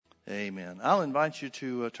Amen. I'll invite you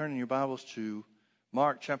to turn in your Bibles to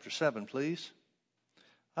Mark chapter 7, please.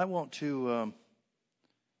 I want to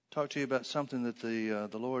talk to you about something that the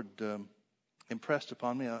Lord impressed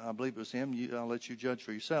upon me. I believe it was Him. I'll let you judge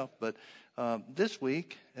for yourself. But this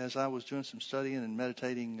week, as I was doing some studying and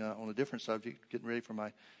meditating on a different subject, getting ready for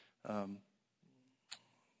my, I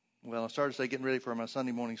started to say getting ready for my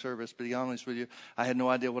Sunday morning service, but to be honest with you, I had no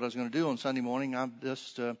idea what I was going to do on Sunday morning. I'm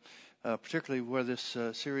just... particularly where this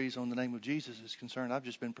series on the name of Jesus is concerned, I've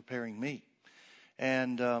just been preparing me.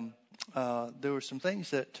 And there were some things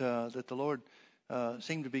that the Lord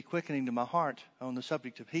seemed to be quickening to my heart on the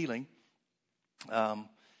subject of healing.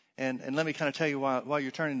 And let me kind of tell you while you're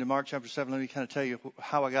turning to Mark chapter 7, let me kind of tell you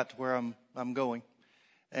how I got to where I'm going.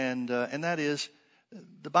 And that is,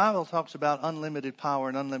 the Bible talks about unlimited power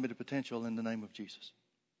and unlimited potential in the name of Jesus.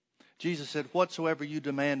 Jesus said, whatsoever you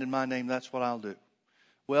demand in my name, that's what I'll do.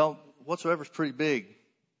 Well, whatsoever is pretty big,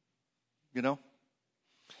 you know.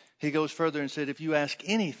 He goes further and said, if you ask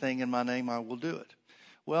anything in my name, I will do it.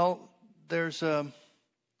 Well, there's, as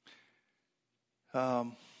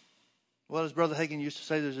Brother Hagin used to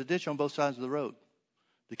say, there's a ditch on both sides of the road.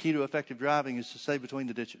 The key to effective driving is to stay between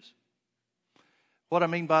the ditches. What I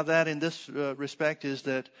mean by that in this respect is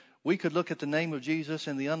that we could look at the name of Jesus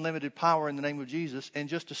and the unlimited power in the name of Jesus and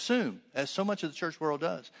just assume, as so much of the church world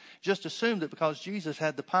does, just assume that because Jesus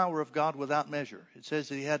had the power of God without measure, it says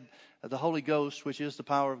that he had the Holy Ghost, which is the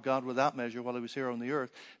power of God without measure while he was here on the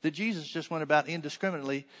earth, that Jesus just went about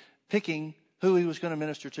indiscriminately picking who he was going to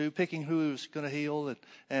minister to, picking who he was going to heal,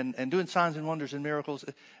 and doing signs and wonders and miracles.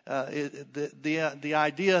 The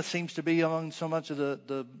idea seems to be among so much of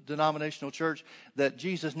the denominational church that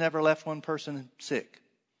Jesus never left one person sick.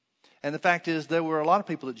 And the fact is, there were a lot of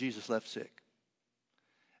people that Jesus left sick.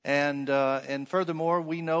 And furthermore,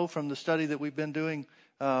 we know from the study that we've been doing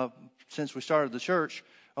since we started the church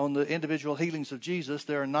on the individual healings of Jesus,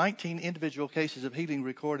 there are 19 individual cases of healing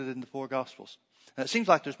recorded in the four Gospels. Now, it seems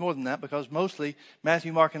like there's more than that because mostly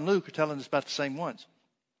Matthew, Mark, and Luke are telling us about the same ones.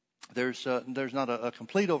 There's not a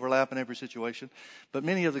complete overlap in every situation, but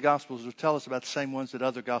many of the Gospels will tell us about the same ones that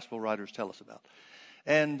other Gospel writers tell us about.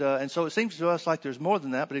 And so it seems to us like there's more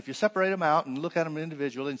than that, but if you separate them out and look at them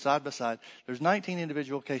individually and side by side, there's 19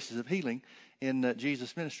 individual cases of healing in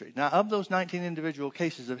Jesus' ministry. Now, of those 19 individual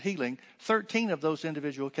cases of healing, 13 of those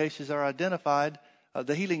individual cases are identified,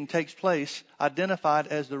 the healing takes place, identified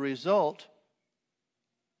as the result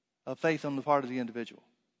of faith on the part of the individual.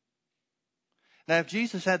 Now, if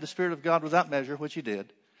Jesus had the Spirit of God without measure, which he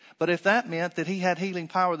did, but if that meant that he had healing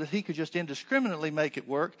power that he could just indiscriminately make it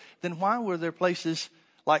work, then why were there places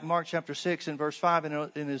like Mark chapter 6 and verse 5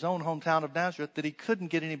 in his own hometown of Nazareth that he couldn't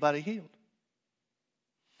get anybody healed?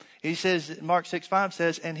 He says, Mark 6:5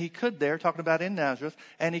 says, and he could there, talking about in Nazareth,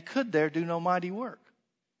 and he could there do no mighty work.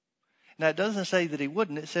 Now it doesn't say that he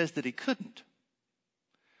wouldn't, it says that he couldn't.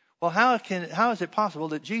 Well, how is it possible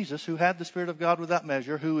that Jesus, who had the Spirit of God without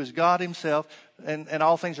measure, who is God himself, and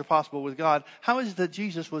all things are possible with God, how is it that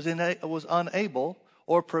Jesus was unable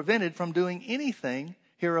or prevented from doing anything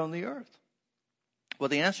here on the earth? Well,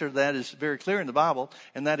 the answer to that is very clear in the Bible,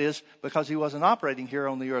 and that is because he wasn't operating here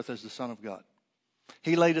on the earth as the Son of God.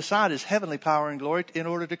 He laid aside his heavenly power and glory in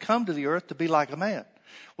order to come to the earth to be like a man.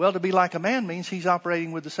 Well, to be like a man means he's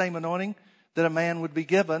operating with the same anointing that a man would be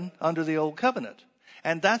given under the old covenant.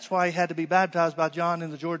 And that's why he had to be baptized by John in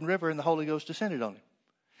the Jordan River and the Holy Ghost descended on him.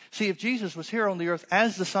 See, if Jesus was here on the earth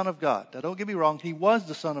as the Son of God, now don't get me wrong, he was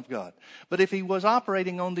the Son of God. But if he was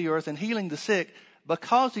operating on the earth and healing the sick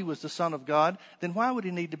because he was the Son of God, then why would he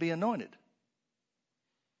need to be anointed?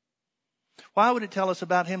 Why would it tell us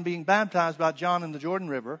about him being baptized by John in the Jordan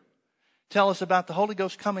River, tell us about the Holy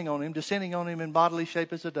Ghost coming on him, descending on him in bodily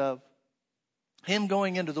shape as a dove, him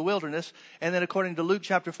going into the wilderness, and then according to Luke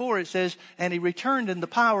chapter 4, it says, and he returned in the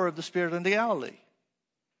power of the Spirit into Galilee.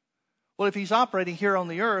 Well, if he's operating here on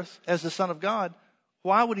the earth as the Son of God,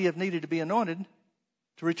 why would he have needed to be anointed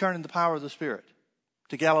to return in the power of the Spirit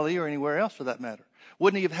to Galilee or anywhere else for that matter?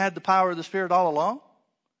 Wouldn't he have had the power of the Spirit all along?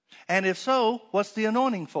 And if so, what's the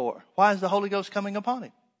anointing for? Why is the Holy Ghost coming upon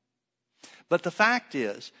him? But the fact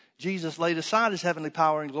is, Jesus laid aside his heavenly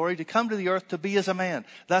power and glory to come to the earth to be as a man.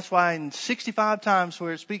 That's why in 65 times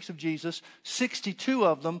where it speaks of Jesus, 62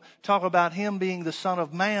 of them talk about him being the Son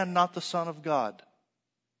of Man, not the Son of God.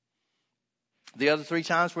 The other 3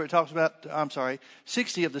 times where it talks about,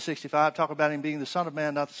 60 of the 65 talk about him being the Son of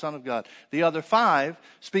Man, not the Son of God. The other 5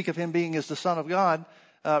 speak of him being as the Son of God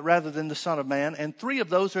rather than the Son of Man. And 3 of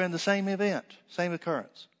those are in the same event, same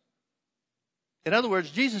occurrence. In other words,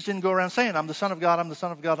 Jesus didn't go around saying, I'm the Son of God, I'm the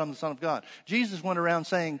Son of God, I'm the Son of God. Jesus went around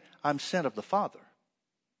saying, I'm sent of the Father.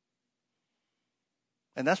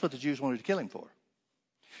 And that's what the Jews wanted to kill him for.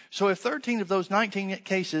 So if 13 of those 19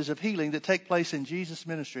 cases of healing that take place in Jesus'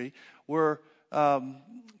 ministry were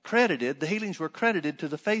credited, the healings were credited to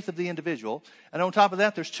the faith of the individual. And on top of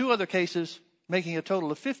that, there's 2 other cases making a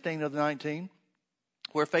total of 15 of the 19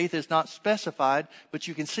 where faith is not specified, but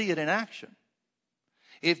you can see it in action.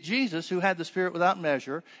 If Jesus, who had the Spirit without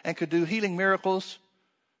measure and could do healing miracles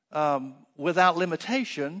without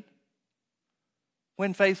limitation,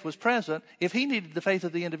 when faith was present, if he needed the faith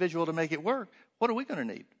of the individual to make it work, what are we going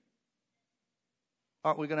to need?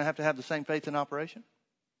 Aren't we going to have the same faith in operation?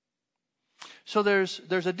 So there's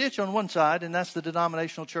a ditch on one side, and that's the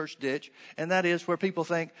denominational church ditch. And that is where people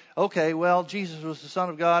think, okay, well, Jesus was the Son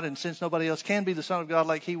of God, and since nobody else can be the Son of God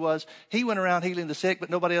like he was, he went around healing the sick, but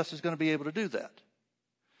nobody else is going to be able to do that.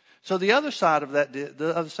 So the other side of that,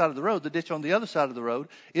 the other side of the road, the ditch on the other side of the road,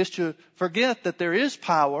 is to forget that there is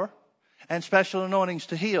power and special anointings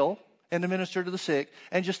to heal and to minister to the sick,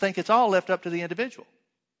 and just think it's all left up to the individual.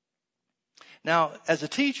 Now, as a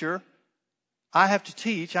teacher, I have to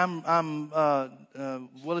teach. Well,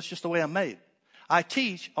 it's just the way I'm made. I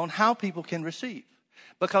teach on how people can receive,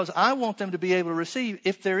 because I want them to be able to receive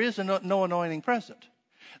if there is no anointing present.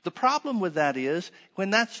 The problem with that is, when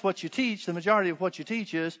that's what you teach, the majority of what you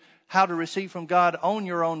teach is how to receive from God on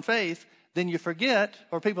your own faith, then you forget,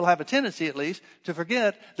 or people have a tendency at least, to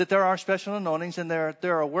forget that there are special anointings and there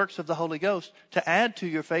are works of the Holy Ghost to add to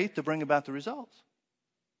your faith to bring about the results.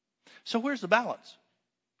 So where's the balance?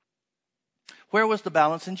 Where was the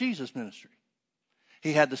balance in Jesus' ministry?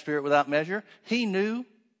 He had the Spirit without measure. He knew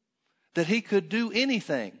that he could do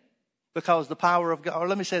anything because the power of God, or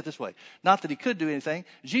let me say it this way, not that he could do anything.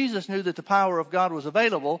 Jesus knew that the power of God was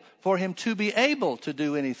available for him to be able to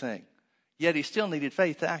do anything. Yet he still needed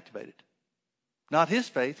faith to activate it. Not his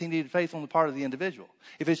faith. He needed faith on the part of the individual.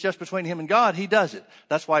 If it's just between him and God, he does it.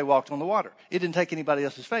 That's why he walked on the water. It didn't take anybody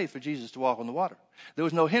else's faith for Jesus to walk on the water. There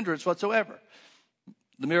was no hindrance whatsoever.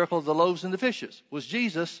 The miracle of the loaves and the fishes was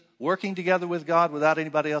Jesus working together with God without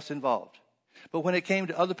anybody else involved. But when it came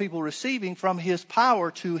to other people receiving from his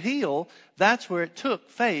power to heal, that's where it took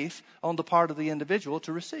faith on the part of the individual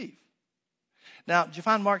to receive. Now, did you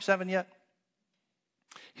find Mark 7 yet?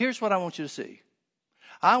 Here's what I want you to see.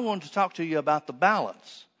 I want to talk to you about the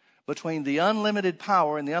balance between the unlimited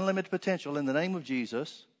power and the unlimited potential in the name of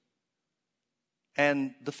Jesus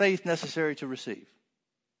and the faith necessary to receive.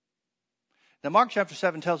 Now, Mark chapter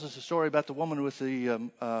 7 tells us a story about the woman with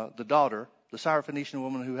the daughter, the Syrophoenician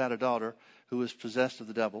woman who had a daughter who was possessed of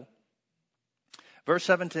the devil.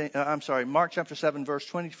 Mark chapter 7, verse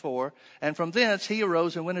 24. And from thence he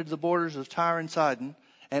arose and went into the borders of Tyre and Sidon,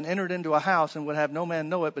 and entered into a house, and would have no man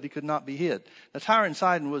know it, but he could not be hid. Now, Tyre and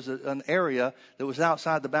Sidon was an area that was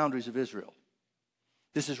outside the boundaries of Israel.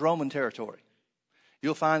 This is Roman territory.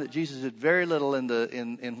 You'll find that Jesus did very little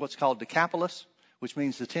in what's called Decapolis, which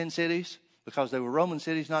means the 10 cities, because they were Roman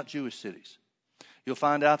cities, not Jewish cities. You'll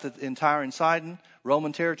find out that in Tyre and Sidon,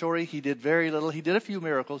 Roman territory, he did very little. He did a few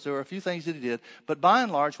miracles. There were a few things that he did. But by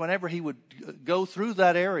and large, whenever he would go through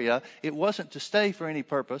that area, it wasn't to stay for any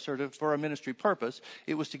purpose or for a ministry purpose.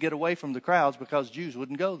 It was to get away from the crowds because Jews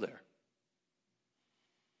wouldn't go there.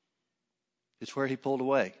 It's where he pulled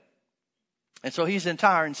away. And so he's in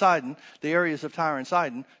Tyre and Sidon, the areas of Tyre and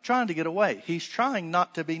Sidon, trying to get away. He's trying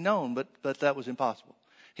not to be known, but that was impossible.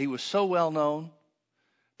 He was so well known.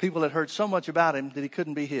 People had heard so much about him that he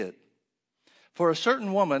couldn't be hid. For a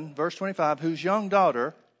certain woman, verse 25, whose young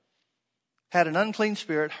daughter had an unclean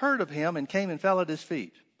spirit, heard of him and came and fell at his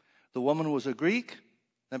feet. The woman was a Greek,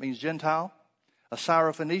 that means Gentile, a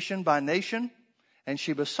Syrophoenician by nation, and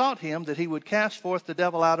she besought him that he would cast forth the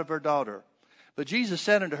devil out of her daughter. But Jesus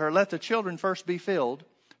said unto her, let the children first be filled,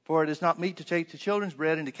 for it is not meet to take the children's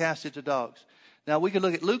bread and to cast it to dogs. Now we could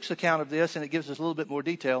look at Luke's account of this, and it gives us a little bit more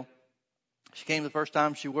detail. She came the first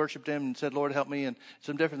time, she worshiped him and said, Lord, help me, and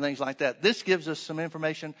some different things like that. This gives us some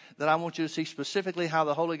information that I want you to see specifically how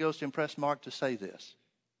the Holy Ghost impressed Mark to say this.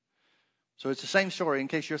 So it's the same story. In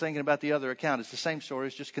case you're thinking about the other account, it's the same story.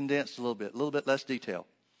 It's just condensed a little bit less detail.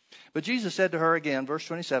 But Jesus said to her again, verse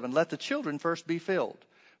 27, let the children first be filled,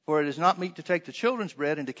 for it is not meet to take the children's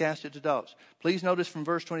bread and to cast it to dogs. Please notice from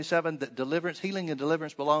verse 27 that healing and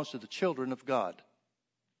deliverance belongs to the children of God.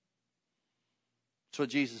 That's what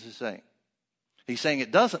Jesus is saying. He's saying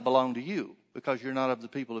it doesn't belong to you because you're not of the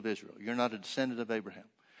people of Israel. You're not a descendant of Abraham.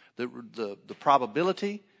 The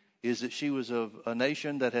probability is that she was of a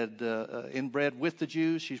nation that had inbred with the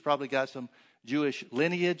Jews. She's probably got some Jewish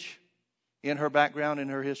lineage in her background, in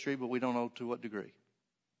her history, but we don't know to what degree.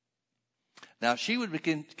 Now, she would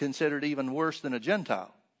be considered even worse than a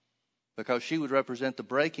Gentile because she would represent the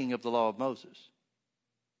breaking of the law of Moses.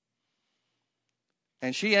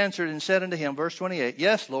 And she answered and said unto him, verse 28,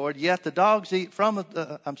 Yes, Lord, yet the dogs yet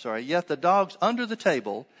the dogs under the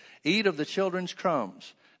table eat of the children's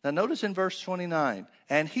crumbs. Now notice in verse 29,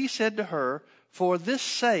 and he said to her, For this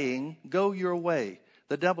saying, go your way.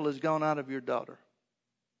 The devil is gone out of your daughter.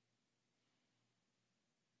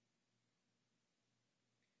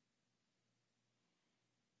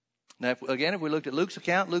 Now, if we looked at Luke's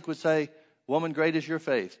account, Luke would say, Woman, great is your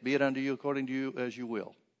faith. Be it unto you according to you as you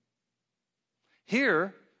will.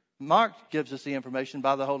 Here, Mark gives us the information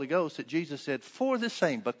by the Holy Ghost that Jesus said, For this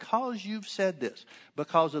same, because you've said this,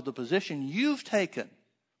 because of the position you've taken,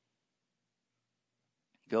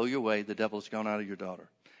 go your way, the devil has gone out of your daughter.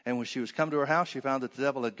 And when she was come to her house, she found that the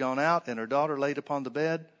devil had gone out and her daughter laid upon the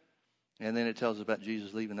bed. And then it tells us about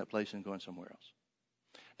Jesus leaving that place and going somewhere else.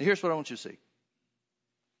 Now, here's what I want you to see.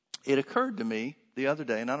 It occurred to me the other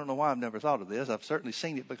day, and I don't know why I've never thought of this. I've certainly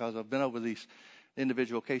seen it because I've been over these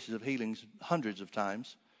individual cases of healings hundreds of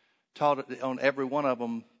times, taught on every one of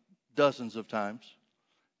them dozens of times.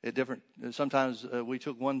 At different, sometimes we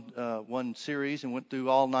took one series and went through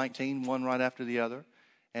all 19, one right after the other,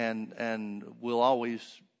 and we'll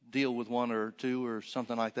always deal with one or two or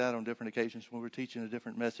something like that on different occasions when we're teaching a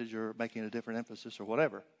different message or making a different emphasis or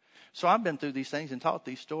whatever. So I've been through these things and taught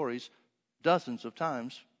these stories dozens of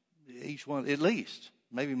times, each one at least,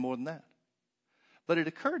 maybe more than that. But it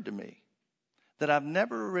occurred to me that I've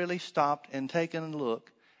never really stopped and taken a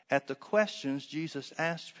look at the questions Jesus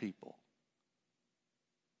asked people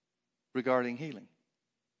regarding healing.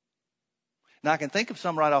 Now, I can think of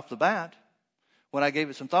some right off the bat. When I gave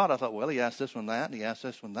it some thought, I thought, well, he asked this one that, and he asked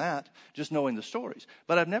this one that, just knowing the stories.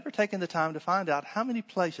 But I've never taken the time to find out how many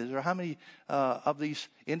places or how many of these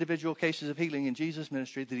individual cases of healing in Jesus'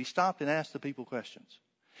 ministry that he stopped and asked the people questions.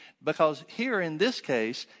 Because here in this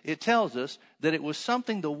case, it tells us that it was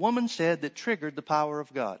something the woman said that triggered the power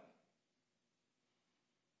of God.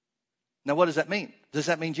 Now, what does that mean? Does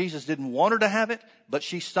that mean Jesus didn't want her to have it, but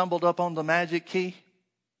she stumbled up on the magic key?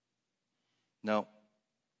 No.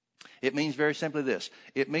 It means very simply this.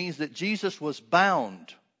 It means that Jesus was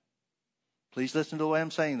bound. Please listen to the way I'm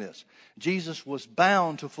saying this. Jesus was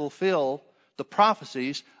bound to fulfill the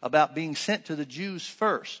prophecies about being sent to the Jews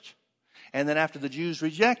first. And then after the Jews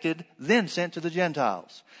rejected, then sent to the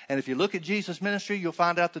Gentiles. And if you look at Jesus' ministry, you'll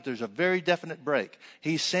find out that there's a very definite break.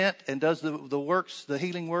 He sent and does the works, the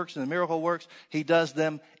healing works and the miracle works. He does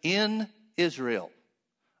them in Israel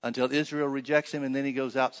until Israel rejects him, and then he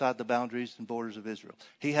goes outside the boundaries and borders of Israel.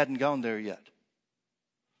 He hadn't gone there yet.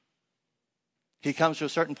 He comes to a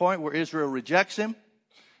certain point where Israel rejects him,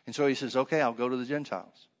 and so he says, okay, I'll go to the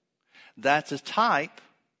Gentiles. That's a type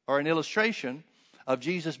or an illustration of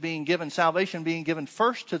Jesus being given salvation, being given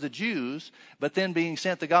first to the Jews, but then being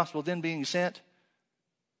sent the gospel, then being sent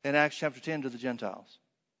in Acts chapter 10 to the Gentiles.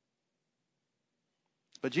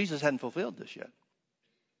 But Jesus hadn't fulfilled this yet.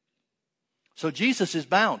 So Jesus is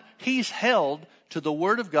bound. He's held to the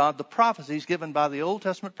Word of God, the prophecies given by the Old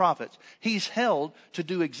Testament prophets. He's held to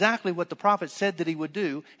do exactly what the prophets said that he would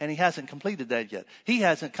do, and he hasn't completed that yet. He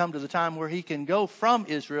hasn't come to the time where he can go from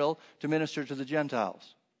Israel to minister to the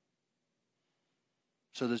Gentiles.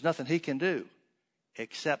 So there's nothing he can do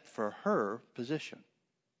except for her position.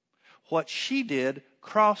 What she did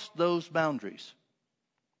crossed those boundaries,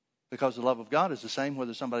 because the love of God is the same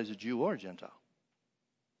whether somebody's a Jew or a Gentile.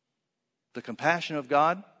 The compassion of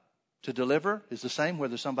God to deliver is the same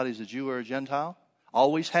whether somebody's a Jew or a Gentile.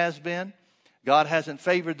 Always has been. God hasn't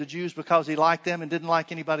favored the Jews because he liked them and didn't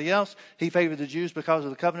like anybody else. He favored the Jews because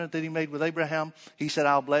of the covenant that he made with Abraham. He said,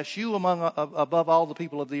 I'll bless you above all the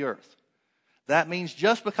people of the earth. That means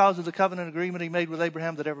just because of the covenant agreement he made with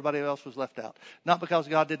Abraham that everybody else was left out. Not because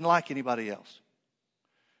God didn't like anybody else.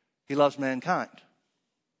 He loves mankind.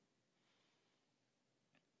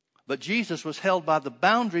 But Jesus was held by the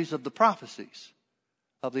boundaries of the prophecies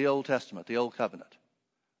of the Old Testament, the Old Covenant,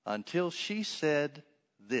 until she said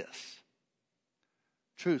this.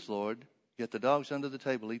 Truth, Lord, yet the dogs under the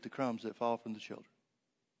table eat the crumbs that fall from the children.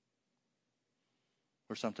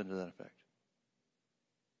 Or something to that effect.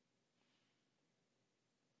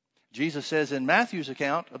 Jesus says in Matthew's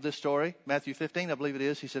account of this story, Matthew 15, I believe it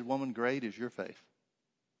is, he said, Woman, great is your faith.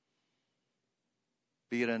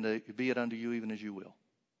 Be it unto you even as you will.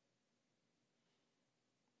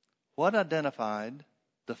 What identified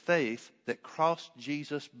the faith that crossed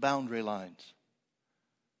Jesus' boundary lines?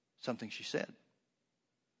 Something she said.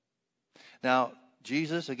 Now,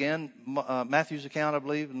 Jesus, again, Matthew's account, I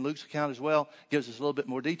believe, and Luke's account as well, gives us a little bit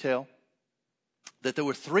more detail. That there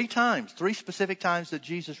were three specific times that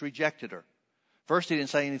Jesus rejected her. First, he didn't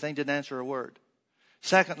say anything, didn't answer a word.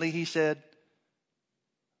 Secondly, he said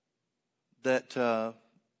that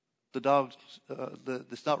the dogs.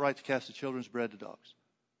 It's not right to cast the children's bread to dogs.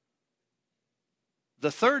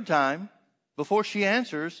 The third time, before she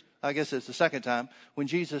answers, I guess it's the second time, when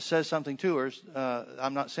Jesus says something to her,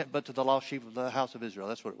 I'm not sent but to the lost sheep of the house of Israel.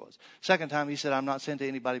 That's what it was. Second time he said, I'm not sent to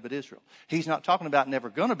anybody but Israel. He's not talking about never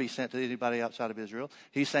going to be sent to anybody outside of Israel.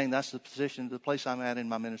 He's saying that's the position, the place I'm at in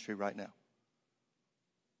my ministry right now.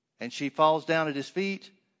 And she falls down at his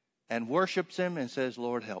feet and worships him and says,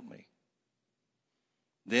 Lord, help me.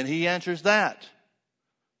 Then he answers that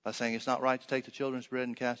by saying it's not right to take the children's bread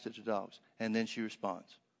and cast it to dogs. And then she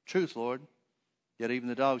responds, truth, Lord. Yet even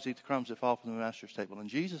the dogs eat the crumbs that fall from the master's table. And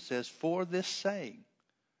Jesus says, for this saying,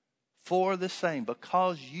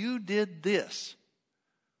 because you did this.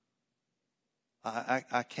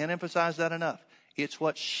 I can't emphasize that enough. It's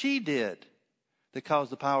what she did that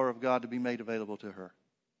caused the power of God to be made available to her.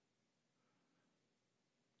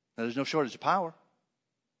 Now, there's no shortage of power.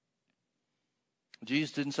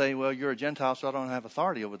 Jesus didn't say, well, you're a Gentile, so I don't have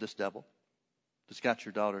authority over this devil that's got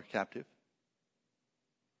your daughter captive.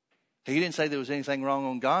 He didn't say there was anything wrong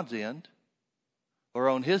on God's end or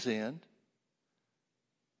on his end.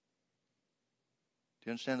 Do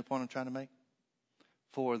you understand the point I'm trying to make?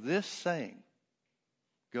 For this saying,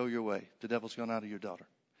 go your way. The devil's gone out of your daughter.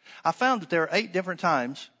 I found that there are 8 different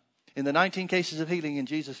times in the 19 cases of healing in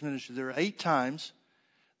Jesus' ministry. There are 8 times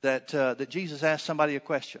that Jesus asked somebody a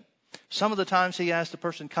question. Some of the times he asked the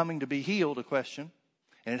person coming to be healed a question,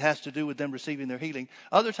 and it has to do with them receiving their healing.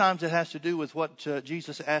 Other times it has to do with what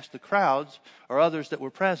Jesus asked the crowds or others that were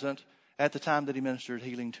present at the time that he ministered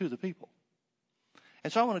healing to the people.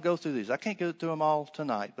 And so I want to go through these. I can't go through them all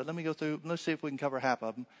tonight, but let me go through. Let's see if we can cover half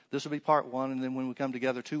of them. This will be part 1, and then when we come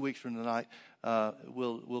together 2 weeks from tonight,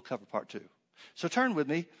 we'll cover part 2. So turn with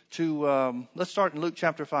me to, let's start in Luke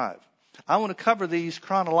chapter 5. I want to cover these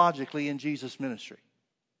chronologically in Jesus' ministry.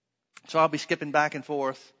 So I'll be skipping back and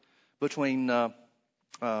forth between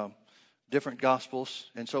different gospels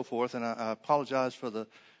and so forth. And I apologize for the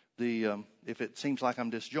if it seems like I'm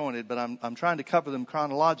disjointed, but I'm trying to cover them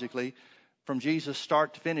chronologically from Jesus'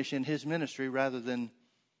 start to finish in his ministry rather than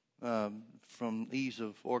from ease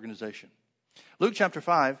of organization. Luke chapter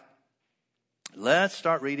 5. Let's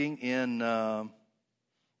start reading in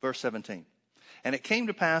verse 17. And it came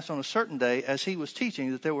to pass on a certain day, as he was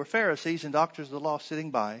teaching, that there were Pharisees and doctors of the law sitting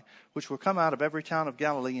by, which were come out of every town of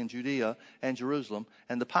Galilee and Judea and Jerusalem,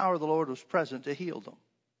 and the power of the Lord was present to heal them.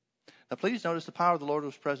 Now please notice the power of the Lord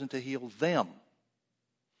was present to heal them.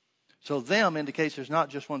 So them indicates there's not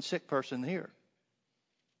just one sick person here.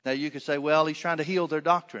 Now you could say, well, he's trying to heal their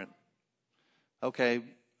doctrine. Okay,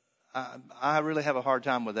 I really have a hard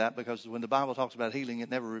time with that, because when the Bible talks about healing, it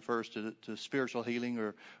never refers to spiritual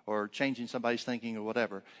healing or changing somebody's thinking or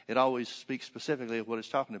whatever. It always speaks specifically of what it's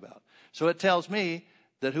talking about. So it tells me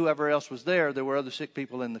that whoever else was there were other sick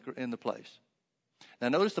people in the place. Now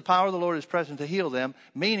notice the power of the Lord is present to heal them,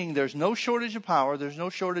 meaning there's no shortage of power. There's no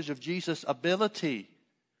shortage of Jesus' ability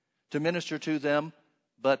to minister to them,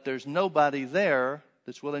 but there's nobody there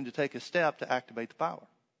that's willing to take a step to activate the power.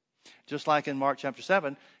 Just like in Mark chapter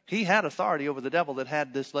 7, he had authority over the devil that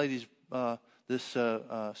had this lady's,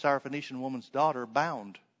 Syrophoenician woman's daughter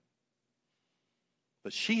bound.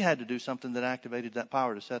 But she had to do something that activated that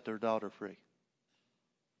power to set their daughter free.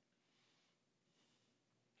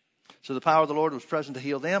 So the power of the Lord was present to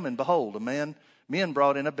heal them, and behold, men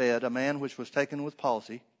brought in a bed, a man which was taken with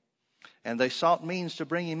palsy. And they sought means to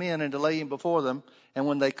bring him in and to lay him before them. And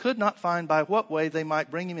when they could not find by what way they might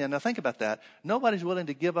bring him in. Now think about that. Nobody's willing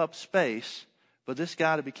to give up space for this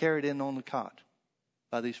guy to be carried in on the cot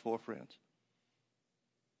by these 4 friends.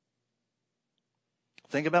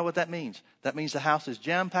 Think about what that means. That means the house is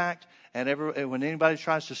jam-packed, and when anybody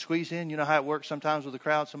tries to squeeze in, you know how it works sometimes with the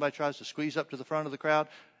crowd. Somebody tries to squeeze up to the front of the crowd.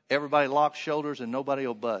 Everybody locks shoulders and nobody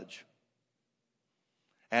will budge.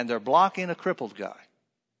 And they're blocking a crippled guy.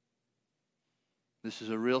 This is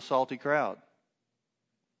a real salty crowd.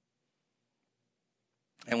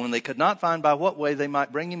 And when they could not find by what way they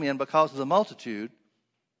might bring him in because of the multitude,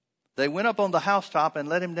 they went up on the housetop and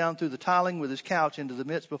let him down through the tiling with his couch into the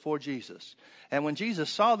midst before Jesus. And when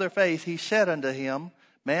Jesus saw their faith, he said unto him,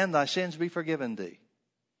 Man, thy sins be forgiven thee.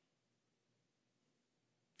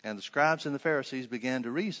 And the scribes and the Pharisees began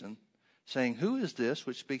to reason, saying, Who is this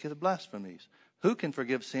which speaketh blasphemies? Who can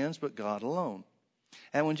forgive sins but God alone?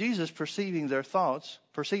 And when Jesus perceived their thoughts,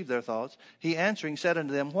 he answering said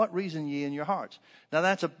unto them, What reason ye in your hearts? Now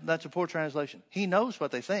that's a poor translation. He knows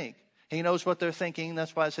what they think. He knows what they're thinking.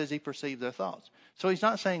 That's why it says he perceived their thoughts. So he's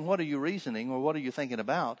not saying, what are you reasoning or what are you thinking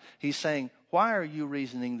about? He's saying, why are you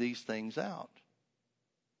reasoning these things out?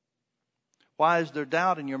 Why is there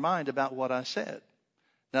doubt in your mind about what I said?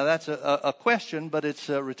 Now that's a question, but it's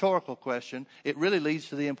a rhetorical question. It really leads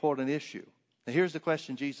to the important issue. Now here's the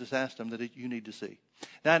question Jesus asked them that you need to see.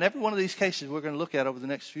 Now in every one of these cases we're going to look at over the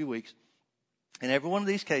next few weeks, in every one of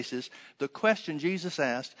these cases, the question Jesus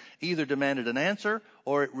asked either demanded an answer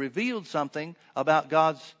or it revealed something about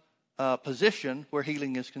God's position where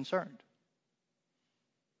healing is concerned.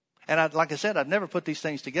 And like I said, I'd never put these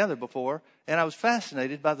things together before, and I was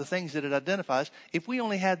fascinated by the things that it identifies. If we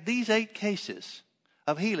only had these 8 cases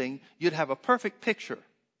of healing, you'd have a perfect picture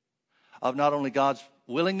of not only God's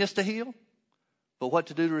willingness to heal, but what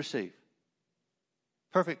to do to receive.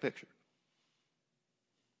 Perfect picture.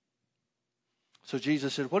 So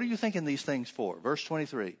Jesus said, what are you thinking these things for? Verse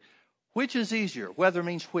 23. Which is easier? Whether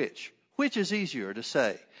means which. Which is easier to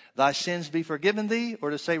say, thy sins be forgiven thee, or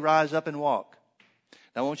to say, rise up and walk?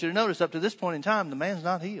 Now I want you to notice up to this point in time, the man's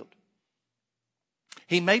not healed.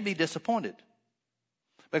 He may be disappointed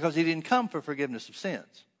because he didn't come for forgiveness of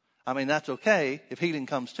sins. I mean, that's okay if healing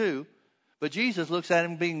comes too. But Jesus looks at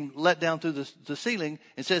him being let down through the ceiling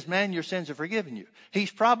and says, man, your sins are forgiven you.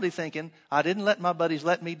 He's probably thinking, I didn't let my buddies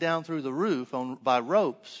let me down through the roof by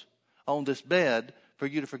ropes on this bed for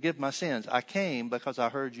you to forgive my sins. I came because I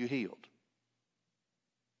heard you healed.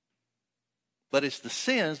 But it's the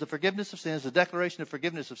sins, the forgiveness of sins, the declaration of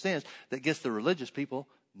forgiveness of sins that gets the religious people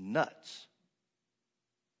nuts.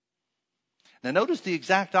 Now notice the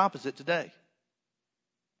exact opposite today.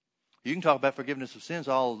 You can talk about forgiveness of sins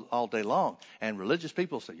all day long. And religious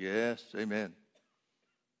people say, yes, amen.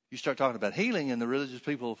 You start talking about healing and the religious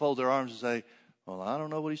people will fold their arms and say, well, I don't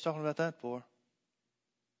know what he's talking about that for.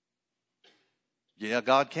 Yeah,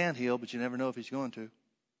 God can heal, but you never know if he's going to.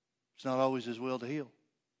 It's not always his will to heal.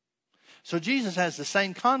 So Jesus has the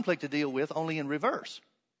same conflict to deal with, only in reverse.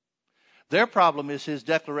 Their problem is his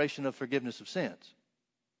declaration of forgiveness of sins.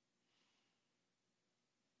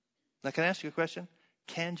 Now, can I ask you a question?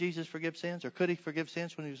 Can Jesus forgive sins, or could he forgive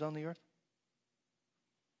sins when he was on the earth?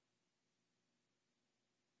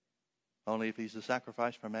 Only if he's the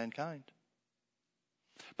sacrifice for mankind.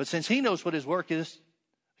 But since he knows what his work is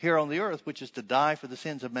here on the earth, which is to die for the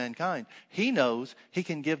sins of mankind, he knows he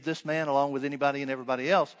can give this man, along with anybody and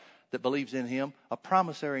everybody else that believes in him, a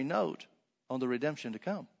promissory note on the redemption to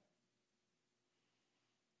come.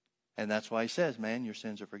 And that's why he says, man, your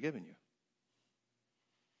sins are forgiven you.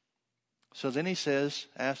 So then he says,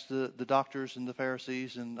 ask the doctors and the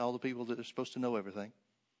Pharisees and all the people that are supposed to know everything,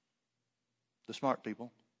 the smart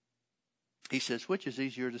people. He says, which is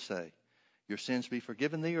easier to say, your sins be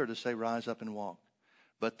forgiven thee, or to say, rise up and walk?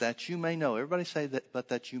 But that you may know. Everybody say that, but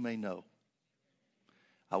that you may know.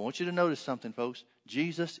 I want you to notice something, folks.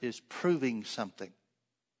 Jesus is proving something.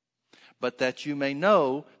 But that you may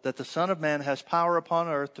know that the Son of Man has power upon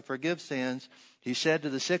earth to forgive sins. He said to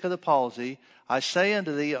the sick of the palsy, I say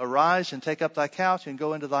unto thee, arise and take up thy couch and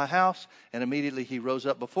go into thy house. And immediately he rose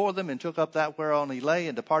up before them and took up that whereon he lay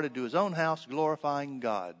and departed to his own house, glorifying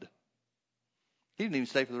God. He didn't even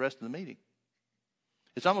stay for the rest of the meeting.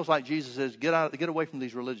 It's almost like Jesus says, get away from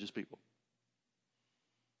these religious people.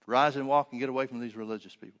 Rise and walk and get away from these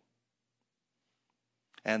religious people.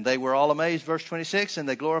 And they were all amazed, verse 26, and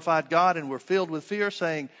they glorified God and were filled with fear,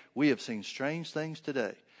 saying, we have seen strange things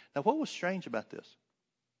today. Now, what was strange about this?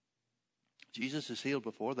 Jesus is healed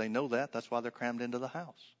before. They know that. That's why they're crammed into the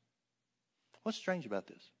house. What's strange about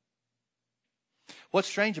this? What's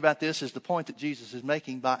strange about this is the point that Jesus is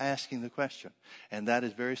making by asking the question. And that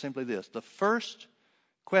is very simply this. The first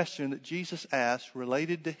question that Jesus asked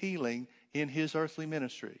related to healing in his earthly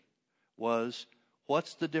ministry was,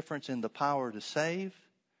 what's the difference in the power to save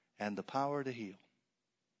and the power to heal?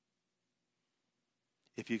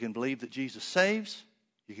 If you can believe that Jesus saves,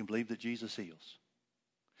 you can believe that Jesus heals.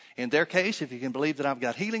 In their case, if you can believe that I've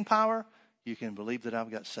got healing power, you can believe that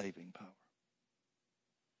I've got saving power.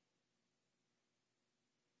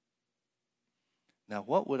 Now,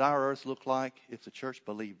 what would our earth look like if the church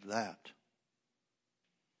believed that?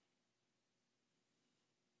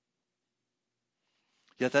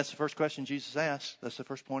 Yet that's the first question Jesus asks. That's the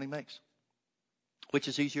first point he makes. Which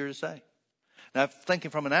is easier to say? Now,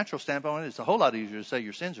 thinking from a natural standpoint, it's a whole lot easier to say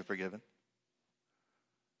your sins are forgiven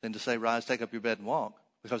than to say, rise, take up your bed and walk.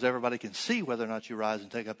 Because everybody can see whether or not you rise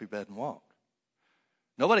and take up your bed and walk.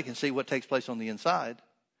 Nobody can see what takes place on the inside.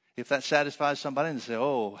 If that satisfies somebody and they say,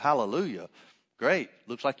 oh, hallelujah, great,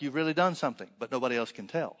 looks like you've really done something, but nobody else can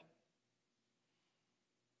tell.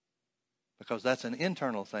 Because that's an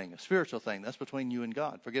internal thing, a spiritual thing. That's between you and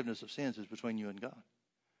God. Forgiveness of sins is between you and God.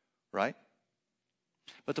 Right?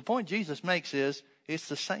 But the point Jesus makes is, it's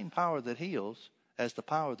the same power that heals as the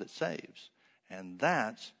power that saves. And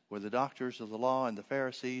that's where the doctors of the law and the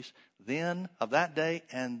Pharisees then of that day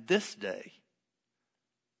and this day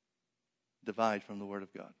divide from the Word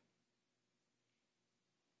of God.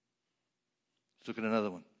 Let's look at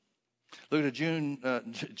another one. Look at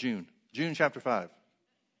June chapter 5.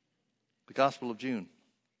 The Gospel of June.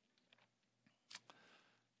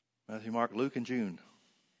 Matthew, Mark, Luke, and June.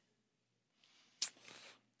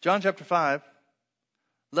 John chapter 5.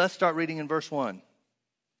 Let's start reading in verse 1.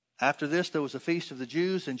 After this, there was a feast of the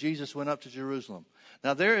Jews, and Jesus went up to Jerusalem.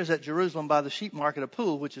 Now there is at Jerusalem by the sheep market a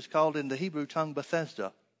pool, which is called in the Hebrew tongue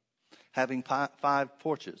Bethesda, having 5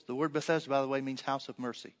 porches. The word Bethesda, by the way, means house of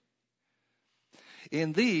mercy.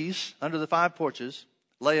 In these, under the 5 porches,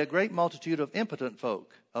 lay a great multitude of impotent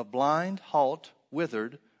folk, of blind, halt,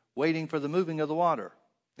 withered, waiting for the moving of the water.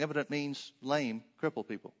 Impotent means lame, crippled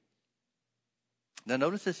people. Now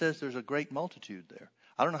notice it says there's a great multitude there.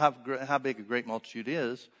 I don't know how big a great multitude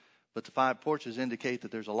is, but the 5 porches indicate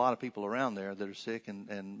that there's a lot of people around there that are sick,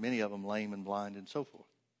 and many of them lame and blind and so forth.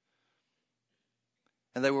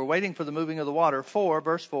 And they were waiting for the moving of the water.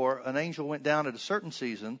 Verse 4, an angel went down at a certain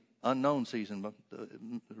season, unknown season, but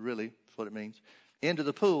really that's what it means, into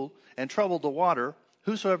the pool and troubled the water.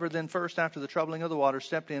 Whosoever then first after the troubling of the water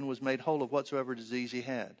stepped in was made whole of whatsoever disease he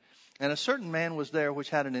had. And a certain man was there which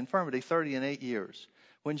had an infirmity 38 years.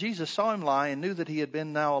 When Jesus saw him lie and knew that he had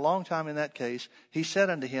been now a long time in that case, he said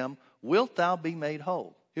unto him, Wilt thou be made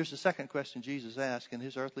whole? Here's the second question Jesus asked in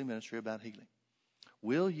his earthly ministry about healing.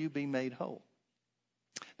 Will you be made whole?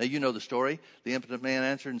 Now you know the story. The impotent man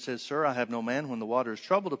answered and said, Sir, I have no man when the water is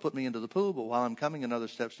troubled to put me into the pool, but while I'm coming another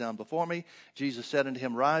steps down before me. Jesus said unto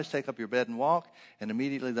him, Rise, take up your bed and walk. And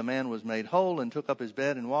immediately the man was made whole and took up his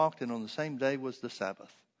bed and walked, and on the same day was the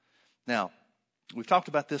Sabbath. Now, we've talked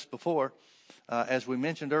about this before. As we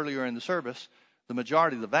mentioned earlier in the service,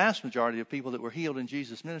 the vast majority of people that were healed in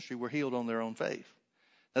Jesus' ministry were healed on their own faith.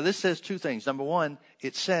 Now this says 2 things. Number one,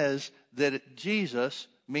 it says that Jesus,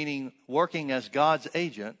 meaning working as God's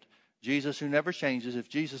agent, Jesus who never changes, if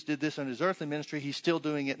Jesus did this in his earthly ministry, he's still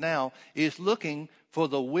doing it now, is looking for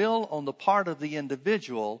the will on the part of the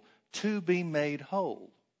individual to be made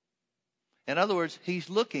whole. In other words, he's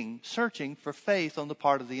searching for faith on the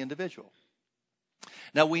part of the individual.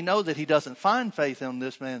 Now we know that he doesn't find faith on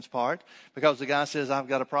this man's part because the guy says, I've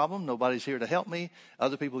got a problem. Nobody's here to help me.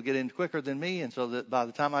 Other people get in quicker than me. And so that by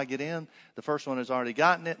the time I get in, the first one has already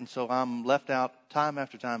gotten it. And so I'm left out time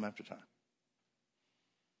after time after time.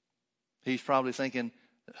 He's probably thinking,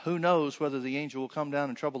 who knows whether the angel will come down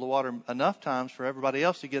and trouble the water enough times for everybody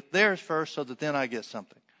else to get theirs first so that then I get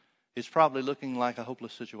something. It's probably looking like a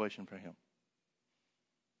hopeless situation for him.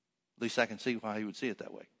 At least I can see why he would see it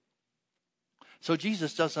that way. So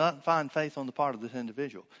Jesus does not find faith on the part of this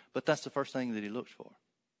individual. But that's the first thing that he looks for.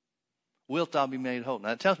 Wilt thou be made whole?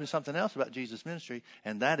 Now it tells me something else about Jesus' ministry.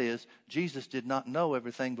 And that is, Jesus did not know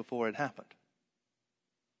everything before it happened.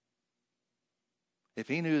 If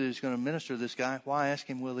he knew that he was going to minister to this guy, why ask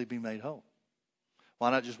him, will he be made whole? Why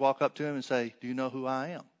not just walk up to him and say, do you know who I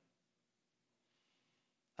am?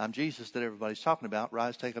 I'm Jesus that everybody's talking about.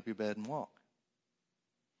 Rise, take up your bed and walk.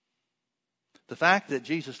 The fact that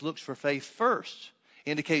Jesus looks for faith first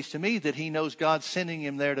indicates to me that he knows God's sending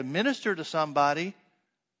him there to minister to somebody,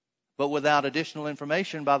 but without additional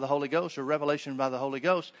information by the Holy Ghost or revelation by the Holy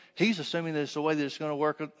Ghost. He's assuming that it's the way that it's going to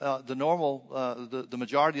work the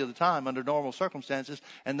majority of the time under normal circumstances,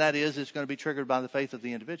 and that is it's going to be triggered by the faith of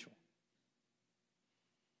the individual.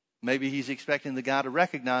 Maybe he's expecting the guy to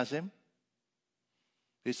recognize him.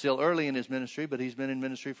 It's still early in his ministry, but he's been in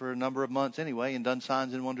ministry for a number of months anyway and done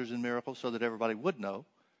signs and wonders and miracles so that everybody would know,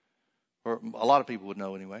 or a lot of people would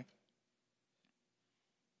know anyway.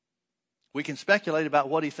 We can speculate about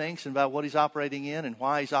what he thinks and about what he's operating in and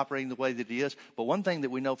why he's operating the way that he is. But one thing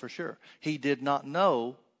that we know for sure, he did not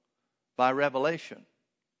know by revelation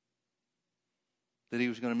that he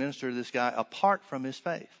was going to minister to this guy apart from his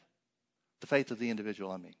faith. The faith of the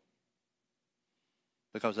individual, I mean.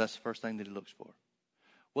 Because that's the first thing that he looks for.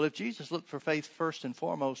 Well, if Jesus looked for faith first and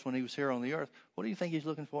foremost when he was here on the earth, what do you think he's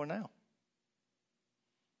looking for now?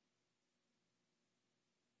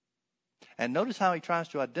 And notice how he tries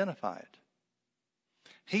to identify it.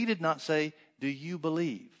 He did not say, do you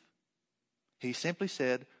believe? He simply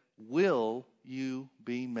said, will you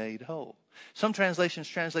be made whole? Some translations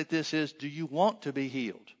translate this as, do you want to be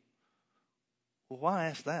healed? Well, why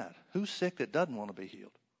ask that? Who's sick that doesn't want to be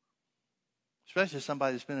healed? Especially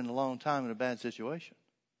somebody that's been in a long time in a bad situation.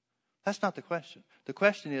 That's not the question. The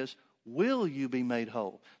question is, will you be made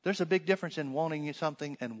whole? There's a big difference in wanting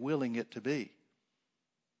something and willing it to be.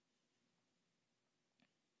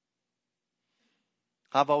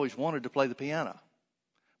 I've always wanted to play the piano,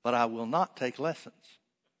 but I will not take lessons.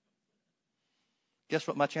 Guess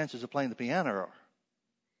what my chances of playing the piano are?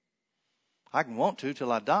 I can want to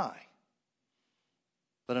till I die,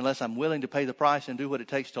 But unless I'm willing to pay the price and do what it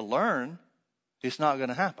takes to learn, it's not going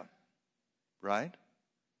to happen. Right?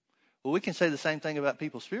 Well, we can say the same thing about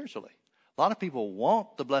people spiritually. A lot of people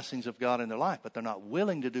want the blessings of God in their life, but they're not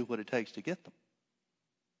willing to do what it takes to get them.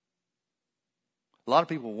 A lot of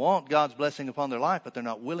people want God's blessing upon their life, but they're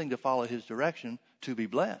not willing to follow His direction to be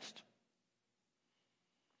blessed.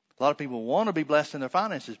 A lot of people want to be blessed in their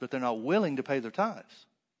finances, but they're not willing to pay their tithes.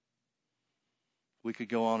 We could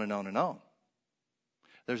go on and on and on.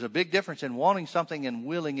 There's a big difference in wanting something and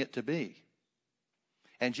willing it to be.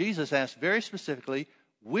 And Jesus asked very specifically,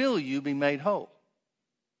 will you be made whole?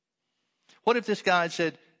 What if this guy had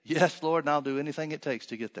said, yes, Lord, and I'll do anything it takes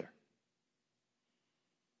to get there?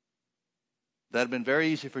 That would have been very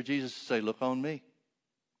easy for Jesus to say, look on me.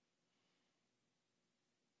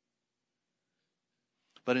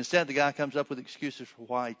 But instead, the guy comes up with excuses for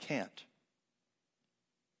why he can't.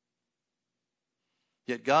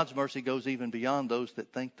 Yet God's mercy goes even beyond those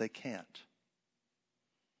that think they can't.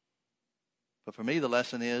 But for me, the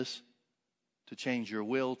lesson is to change your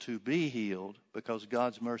will to be healed because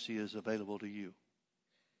God's mercy is available to you.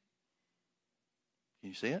 Can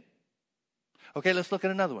you see it? Okay, let's look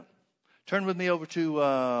at another one. Turn with me over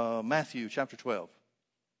to Matthew chapter 12.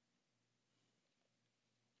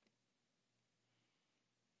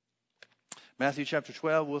 Matthew chapter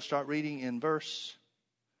 12, we'll start reading in verse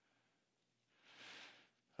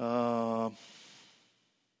 9.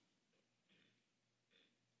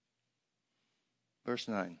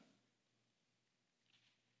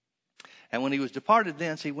 And when he was departed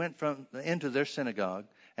thence, he went into their synagogue,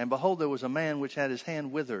 and behold, there was a man which had his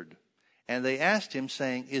hand withered. And they asked him,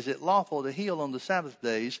 saying, is it lawful to heal on the Sabbath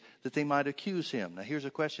days, that they might accuse him? Now here's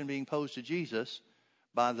a question being posed to Jesus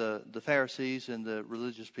by the Pharisees and the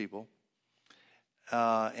religious people.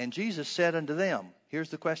 And Jesus said unto them, here's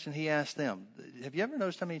the question he asked them. Have you ever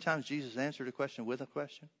noticed how many times Jesus answered a question with a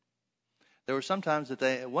question? There were some times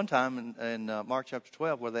one time in Mark chapter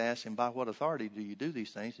 12, where they asked him, by what authority do you do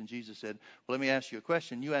these things? And Jesus said, well, let me ask you a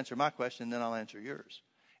question. You answer my question, then I'll answer yours.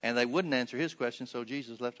 And they wouldn't answer his question, so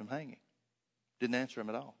Jesus left him hanging. Didn't answer him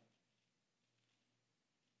at all.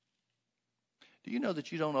 Do you know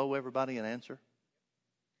that you don't owe everybody an answer?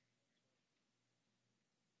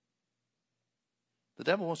 The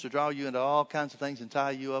devil wants to draw you into all kinds of things and tie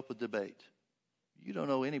you up with debate. You don't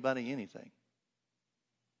owe anybody anything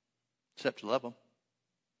except to love them.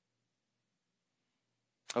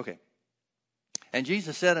 Okay. And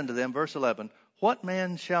Jesus said unto them, verse 11, what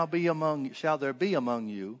man shall there be among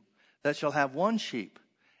you that shall have one sheep?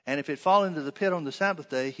 And if it fall into the pit on the Sabbath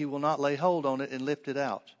day, he will not lay hold on it and lift it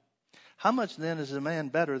out. How much then is a man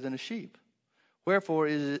better than a sheep? Wherefore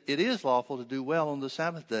it is lawful to do well on the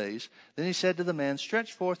Sabbath days. Then he said to the man,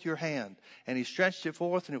 stretch forth your hand. And he stretched it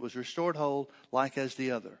forth, and it was restored whole, like as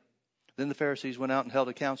the other. Then the Pharisees went out and held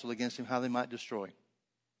a council against him, how they might destroy him.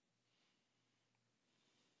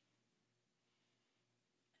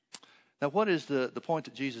 Now, what is the point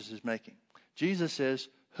that Jesus is making? Jesus says,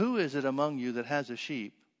 who is it among you that has a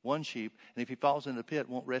sheep, one sheep, and if he falls in the pit,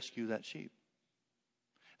 won't rescue that sheep?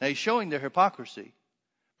 Now, he's showing their hypocrisy,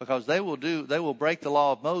 because they will break the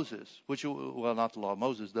law of Moses, well, not the law of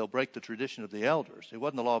Moses, they'll break the tradition of the elders. It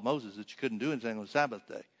wasn't the law of Moses that you couldn't do anything on the Sabbath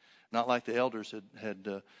day, not like the elders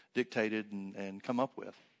had dictated and come up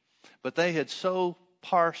with. But they had so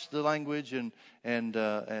parsed the language and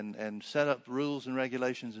set up rules and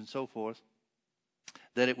regulations and so forth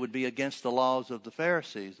that it would be against the laws of the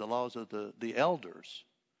Pharisees, the laws of the elders,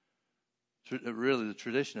 really the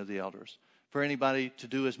tradition of the elders, for anybody to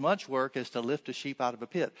do as much work as to lift a sheep out of a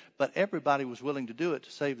pit. But everybody was willing to do it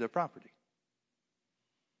to save their property.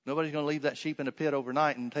 Nobody's going to leave that sheep in a pit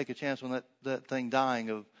overnight and take a chance on that thing dying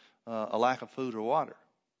of a lack of food or water.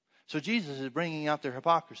 So Jesus is bringing out their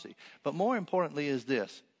hypocrisy. But more importantly is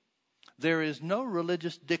this. There is no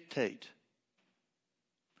religious dictate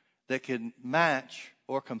that can match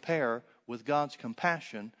or compare with God's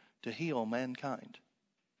compassion to heal mankind.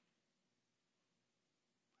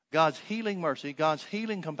 God's healing mercy, God's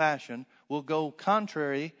healing compassion will go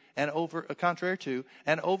contrary to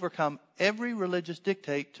and overcome every religious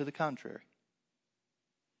dictate to the contrary.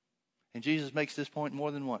 And Jesus makes this point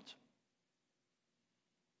more than once.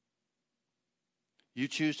 You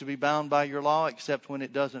choose to be bound by your law except when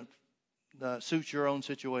it doesn't suit your own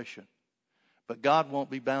situation. But God won't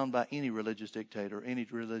be bound by any religious dictate or any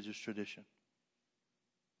religious tradition.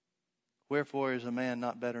 Wherefore is a man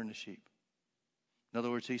not better than a sheep? In other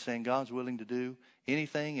words, he's saying God's willing to do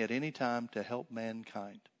anything at any time to help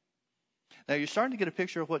mankind. Now, you're starting to get a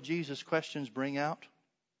picture of what Jesus' questions bring out.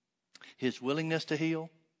 His willingness to heal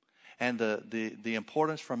and the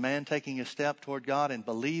importance for man taking a step toward God and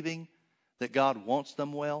believing that God wants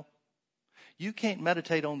them well? You can't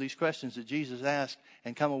meditate on these questions that Jesus asked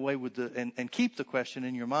and come away with and keep the question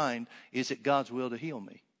in your mind, is it God's will to heal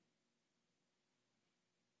me?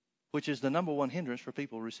 Which is the number one hindrance for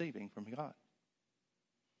people receiving from God.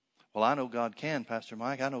 Well, I know God can, Pastor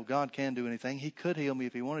Mike. I know God can do anything. He could heal me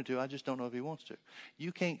if he wanted to. I just don't know if he wants to.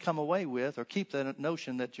 You can't come away with or keep that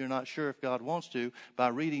notion that you're not sure if God wants to by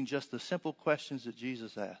reading just the simple questions that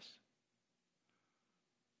Jesus asked.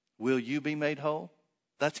 Will you be made whole?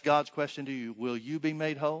 That's God's question to you. Will you be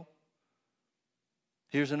made whole?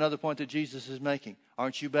 Here's another point that Jesus is making.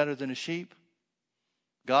 Aren't you better than a sheep?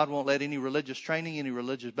 God won't let any religious training, any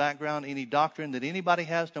religious background, any doctrine that anybody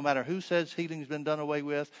has, no matter who says healing's been done away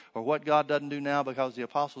with, or what God doesn't do now because the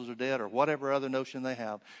apostles are dead, or whatever other notion they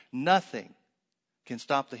have. Nothing can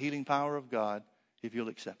stop the healing power of God if you'll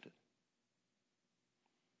accept it.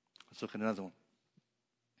 Let's look at another one.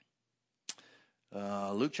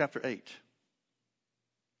 Luke chapter 8.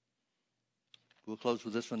 We'll close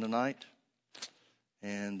with this one tonight,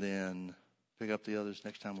 and then pick up the others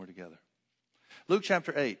next time we're together. Luke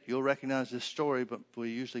chapter 8. You'll recognize this story, but we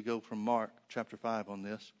usually go from Mark chapter 5 on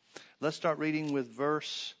this. Let's start reading with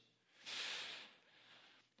verse...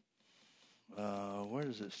 where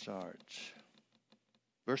does it start?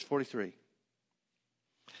 Verse 43.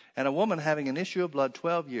 And a woman having an issue of blood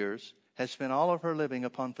 12 years had spent all of her living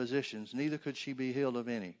upon physicians, neither could she be healed of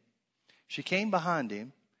any. She came behind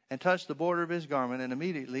him and touched the border of his garment, and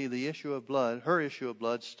immediately the issue of blood, her issue of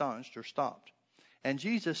blood, staunched or stopped. And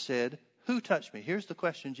Jesus said, who touched me? Here's the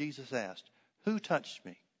question Jesus asked. Who touched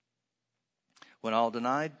me? When all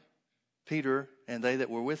denied, Peter and they that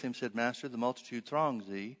were with him said, Master, the multitude throngs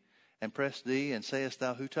thee and press thee, and sayest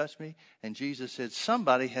thou, who touched me? And Jesus said,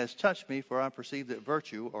 somebody has touched me, for I perceive that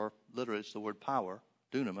virtue, or literally it's the word power,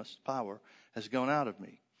 dunamis, power, has gone out of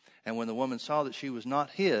me. And when the woman saw that she was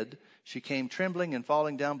not hid, she came trembling and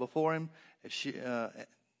falling down before him.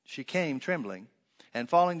 She came trembling. And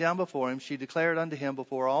falling down before him, she declared unto him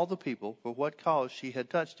before all the people for what cause she had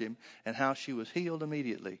touched him, and how she was healed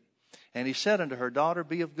immediately. And he said unto her, daughter,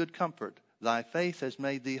 be of good comfort. Thy faith has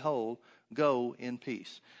made thee whole. Go in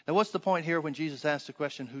peace. Now, what's the point here when Jesus asked the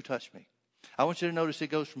question, who touched me? I want you to notice it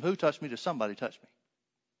goes from who touched me to somebody touched me.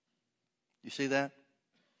 You see that?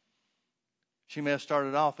 She may have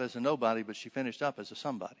started off as a nobody, but she finished up as a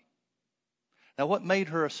somebody. Now, what made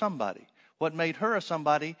her a somebody? What made her a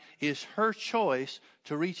somebody is her choice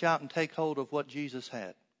to reach out and take hold of what Jesus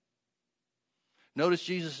had. Notice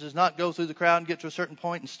Jesus does not go through the crowd and get to a certain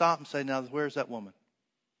point and stop and say, now, where's that woman?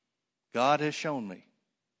 God has shown me,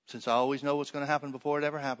 since I always know what's going to happen before it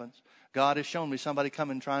ever happens, God has shown me somebody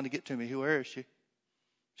coming trying to get to me. Where is she?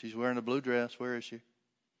 She's wearing a blue dress. Where is she?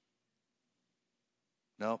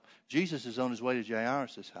 No, Jesus is on his way to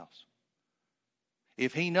Jairus' house.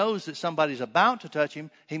 If he knows that somebody's about to touch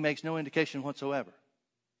him, he makes no indication whatsoever.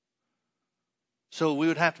 So we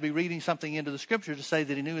would have to be reading something into the scripture to say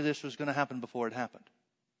that he knew this was going to happen before it happened.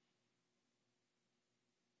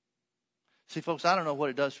 See, folks, I don't know what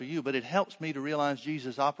it does for you, but it helps me to realize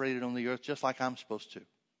Jesus operated on the earth just like I'm supposed to.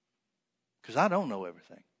 Because I don't know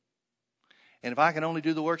everything. And if I can only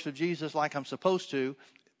do the works of Jesus like I'm supposed to,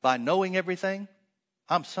 by knowing everything,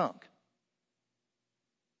 I'm sunk.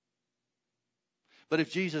 But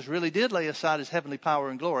if Jesus really did lay aside his heavenly power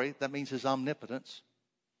and glory, that means his omnipotence,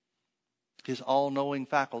 his all-knowing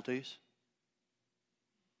faculties,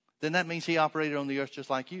 then that means he operated on the earth just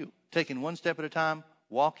like you, taking one step at a time,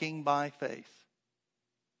 walking by faith.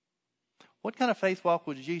 What kind of faith walk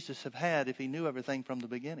would Jesus have had if he knew everything from the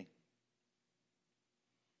beginning?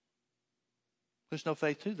 There's no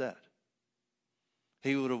faith to that.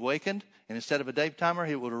 He would have awakened, and instead of a day timer,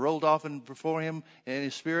 he would have rolled off and before him in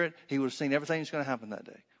his spirit. He would have seen everything that's going to happen that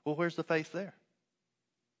day. Well, where's the faith there?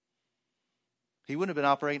 He wouldn't have been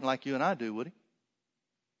operating like you and I do, would he?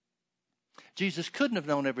 Jesus couldn't have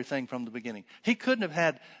known everything from the beginning. He couldn't have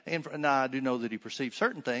had, now I do know that he perceived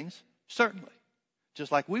certain things, certainly,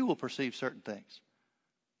 just like we will perceive certain things.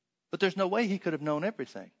 But there's no way he could have known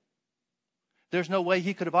everything. There's no way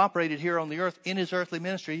he could have operated here on the earth in his earthly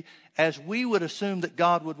ministry as we would assume that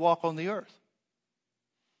God would walk on the earth.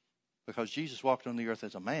 Because Jesus walked on the earth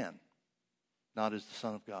as a man, not as the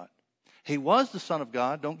Son of God. He was the Son of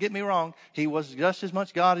God, don't get me wrong. He was just as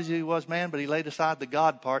much God as he was man, but he laid aside the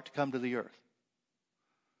God part to come to the earth.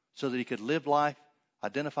 So that he could live life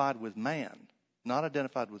identified with man, not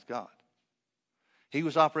identified with God. He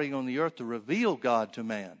was operating on the earth to reveal God to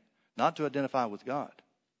man, not to identify with God.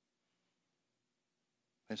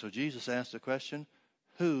 And so Jesus asked the question,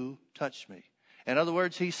 who touched me? In other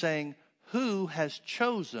words, he's saying, who has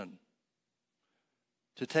chosen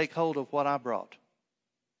to take hold of what I brought?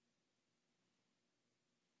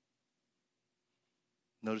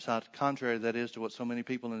 Notice how contrary that is to what so many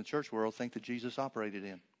people in the church world think that Jesus operated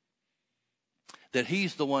in. That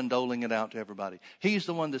he's the one doling it out to everybody. He's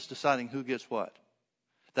the one that's deciding who gets what.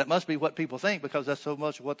 That must be what people think, because that's so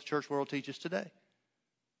much of what the church world teaches today.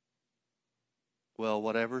 Well,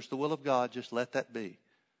 whatever's the will of God, just let that be.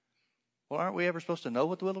 Well, aren't we ever supposed to know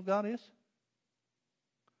what the will of God is?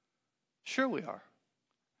 Sure we are.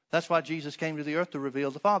 That's why Jesus came to the earth, to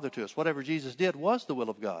reveal the Father to us. Whatever Jesus did was the will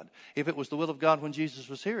of God. If it was the will of God when Jesus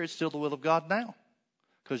was here, it's still the will of God now.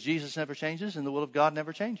 Because Jesus never changes and the will of God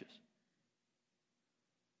never changes.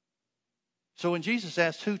 So when Jesus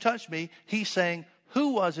asked, who touched me? He's saying, who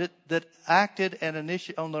was it that acted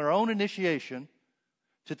on their own initiation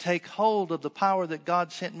to take hold of the power that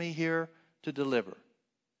God sent me here to deliver?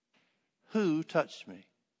 Who touched me?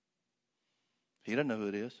 He doesn't know who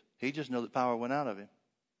it is. He just knows that power went out of him.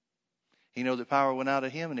 He knows that power went out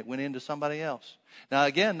of him and it went into somebody else. Now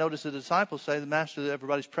again, notice the disciples say, the master,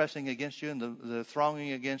 everybody's pressing against you and the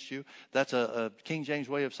thronging against you. That's a King James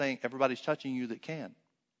way of saying everybody's touching you that can.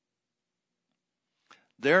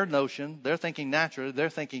 Their notion, they're thinking naturally, they're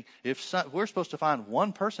thinking, if we're supposed to find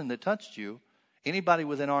one person that touched you, anybody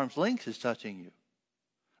within arm's length is touching you.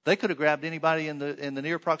 They could have grabbed anybody in the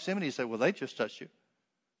near proximity and said, well, they just touched you.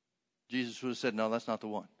 Jesus would have said, no, that's not the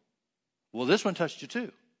one. Well, this one touched you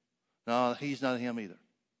too. No, he's not him either.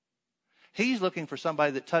 He's looking for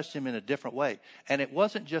somebody that touched him in a different way. And it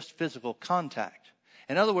wasn't just physical contact.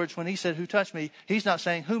 In other words, when he said, who touched me, he's not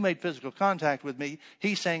saying who made physical contact with me.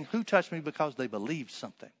 He's saying who touched me because they believed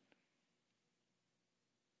something.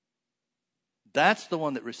 That's the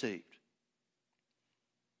one that received.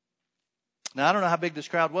 Now, I don't know how big this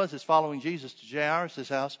crowd was that's following Jesus to Jairus'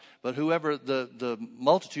 house, but whoever the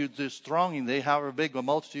multitude that's thronging, however big a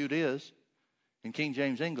multitude is, in King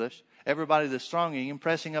James English, everybody that's thronging him,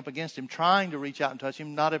 pressing up against him, trying to reach out and touch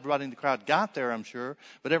him. Not everybody in the crowd got there, I'm sure,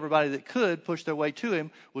 but everybody that could push their way to him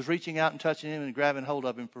was reaching out and touching him and grabbing hold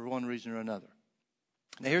of him for one reason or another.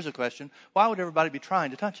 Now, here's a question. Why would everybody be trying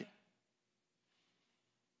to touch him?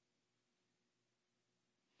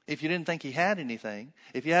 If you didn't think he had anything,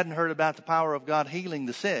 if you hadn't heard about the power of God healing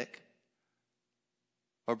the sick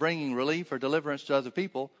or bringing relief or deliverance to other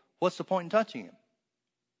people, what's the point in touching him?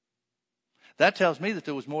 That tells me that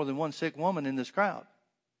there was more than one sick woman in this crowd.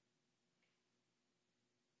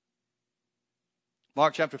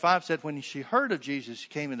 Mark chapter 5 said when she heard of Jesus, she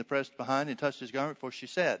came in the press behind and touched his garment, for she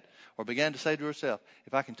said, or began to say to herself,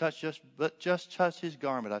 if I can just touch his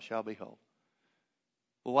garment, I shall be whole.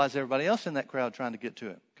 Well, why is everybody else in that crowd trying to get to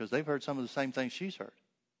him? Because they've heard some of the same things she's heard.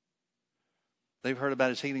 They've heard about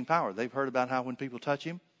his healing power. They've heard about how when people touch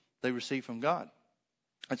him, they receive from God.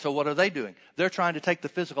 And so what are they doing? They're trying to take the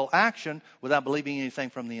physical action without believing anything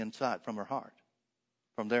from the inside, from her heart,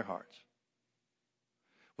 from their hearts.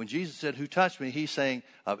 When Jesus said, who touched me? He's saying,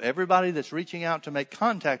 of everybody that's reaching out to make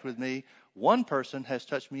contact with me, one person has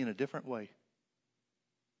touched me in a different way.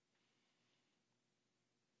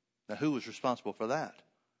 Now, who was responsible for that?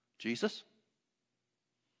 Jesus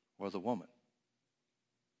or the woman?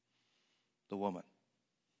 The woman.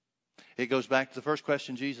 It goes back to the first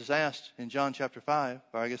question Jesus asked in John chapter 5,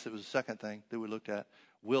 or I guess it was the second thing that we looked at.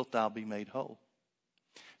 Wilt thou be made whole?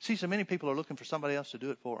 See, so many people are looking for somebody else to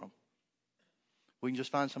do it for them. We can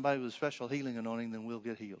just find somebody with a special healing anointing, then we'll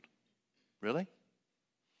get healed. Really?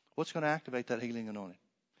 What's going to activate that healing anointing?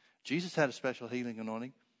 Jesus had a special healing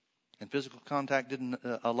anointing, and physical contact didn't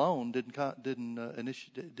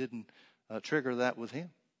trigger that with him.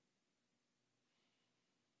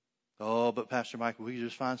 Oh, but Pastor Michael, we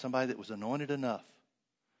just find somebody that was anointed enough.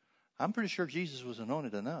 I'm pretty sure Jesus was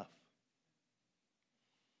anointed enough.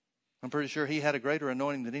 I'm pretty sure he had a greater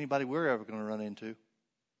anointing than anybody we're ever going to run into.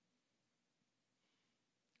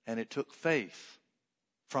 And it took faith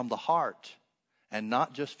from the heart and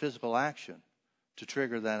not just physical action to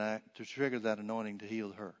trigger that anointing to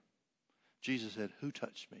heal her. Jesus said, who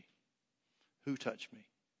touched me? Who touched me?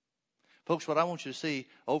 Folks, what I want you to see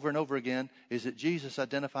over and over again is that Jesus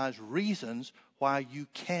identifies reasons why you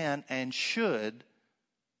can and should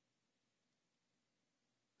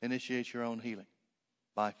initiate your own healing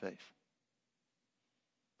by faith.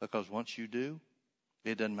 Because once you do,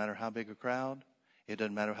 it doesn't matter how big a crowd, it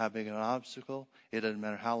doesn't matter how big an obstacle, it doesn't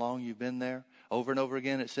matter how long you've been there. Over and over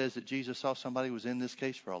again it says that Jesus saw somebody who was in this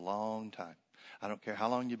case for a long time. I don't care how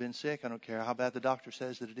long you've been sick. I don't care how bad the doctor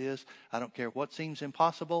says that it is. I don't care what seems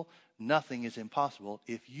impossible. Nothing is impossible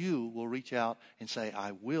if you will reach out and say,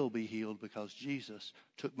 I will be healed because Jesus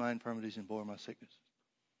took my infirmities and bore my sickness.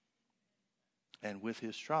 And with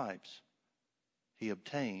his stripes, he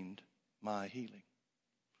obtained my healing.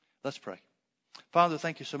 Let's pray. Father,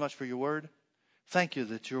 thank you so much for your word. Thank you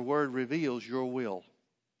that your word reveals your will.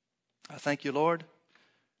 I thank you, Lord,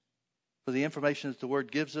 for the information that the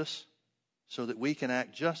Word gives us so that we can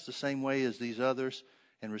act just the same way as these others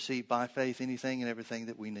and receive by faith anything and everything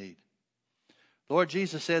that we need. Lord,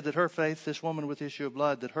 Jesus said that her faith, this woman with the issue of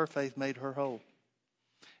blood, that her faith made her whole.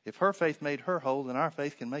 If her faith made her whole, then our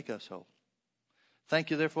faith can make us whole.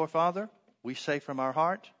 Thank you, therefore, Father, we say from our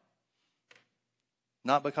heart,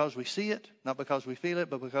 not because we see it, not because we feel it,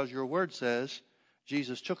 but because your word says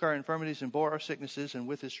Jesus took our infirmities and bore our sicknesses, and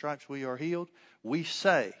with his stripes we are healed. We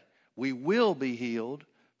say we will be healed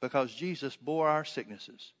because Jesus bore our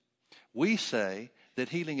sicknesses. We say that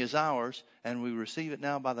healing is ours, and we receive it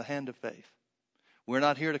now by the hand of faith. We're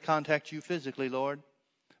not here to contact you physically, Lord,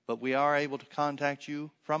 but we are able to contact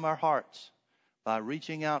you from our hearts by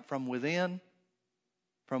reaching out from within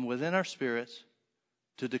our spirits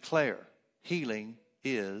to declare healing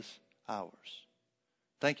is ours.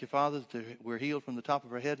 Thank you, Father, that we're healed from the top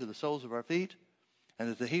of our head to the soles of our feet, and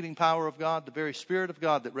that the healing power of God, the very Spirit of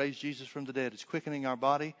God that raised Jesus from the dead, is quickening our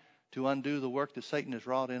body to undo the work that Satan has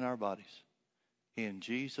wrought in our bodies. In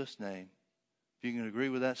Jesus' name. If you can agree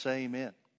with that, say amen.